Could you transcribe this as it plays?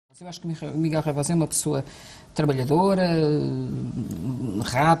Eu acho que o Miguel Relvas é uma pessoa trabalhadora,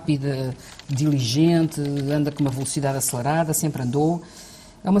 rápida, diligente, anda com uma velocidade acelerada, sempre andou.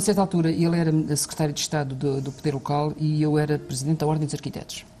 A uma certa altura, ele era secretário de Estado do Poder Local e eu era presidente da Ordem dos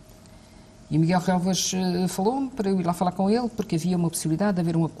Arquitectos. E o Miguel Relvas falou-me para eu ir lá falar com ele, porque havia uma possibilidade de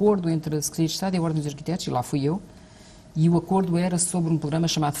haver um acordo entre a Secretaria de Estado e a Ordem dos Arquitetos, e lá fui eu. E o acordo era sobre um programa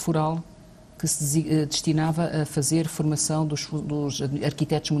chamado Foral, que se destinava a fazer formação dos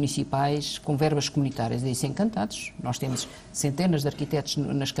arquitetos municipais com verbas comunitárias. Daí, encantados. Nós temos centenas de arquitetos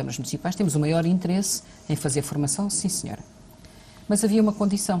nas câmaras municipais, temos o maior interesse em fazer formação, sim senhora. Mas havia uma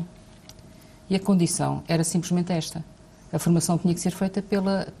condição. E a condição era simplesmente esta. A formação tinha que ser feita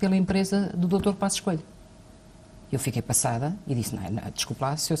pela empresa do Dr. Passos Coelho. Eu fiquei passada e disse, não, desculpe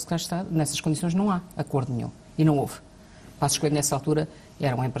lá, Sr. Secretário de Estado, nessas condições não há acordo nenhum. E não houve. Passos Coelho, nessa altura,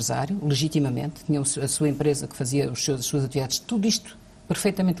 era um empresário, legitimamente, tinha a sua empresa que fazia as suas atividades, tudo isto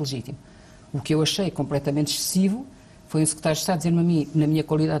perfeitamente legítimo. O que eu achei completamente excessivo foi o secretário de Estado dizer-me a mim, na minha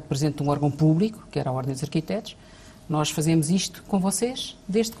qualidade de presidente de um órgão público, que era a Ordem dos Arquitetos, nós fazemos isto com vocês,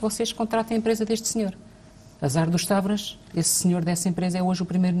 desde que vocês contratem a empresa deste senhor. Azar dos Tabras, esse senhor dessa empresa é hoje o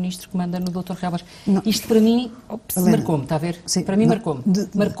primeiro-ministro que manda no Dr. Relvas. Isto para mim marcou-me, está a ver? Sim, para mim marcou-me.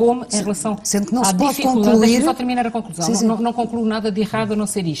 Marcou-me em relação à dificuldade. Deixa-me só terminar a conclusão. Sim, sim. Não concluo nada de errado a não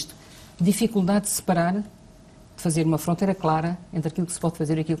ser isto. Dificuldade de separar, de fazer uma fronteira clara entre aquilo que se pode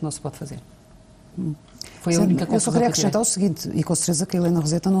fazer e aquilo que não se pode fazer. Foi a única conclusão. Eu só queria acrescentar o seguinte, e com certeza que a Helena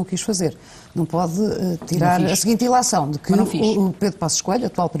Roseta não o quis fazer. Não pode tirar a seguinte ilação de que o Pedro Passos Coelho,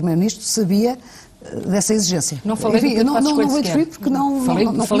 atual Primeiro-Ministro, sabia dessa exigência. Não falei do Pedro Passos Coelho sequer. Não porque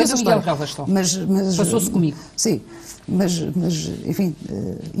não falei do Miguel Relvas só. Passou-se comigo. Sim, mas enfim,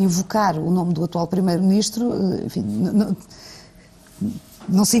 invocar o nome do atual Primeiro-Ministro, enfim,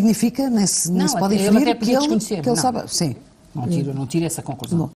 não significa, nem se pode inferir ele até podia desconhecer. que ele sabe. Sim. Não tiro essa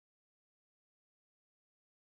conclusão.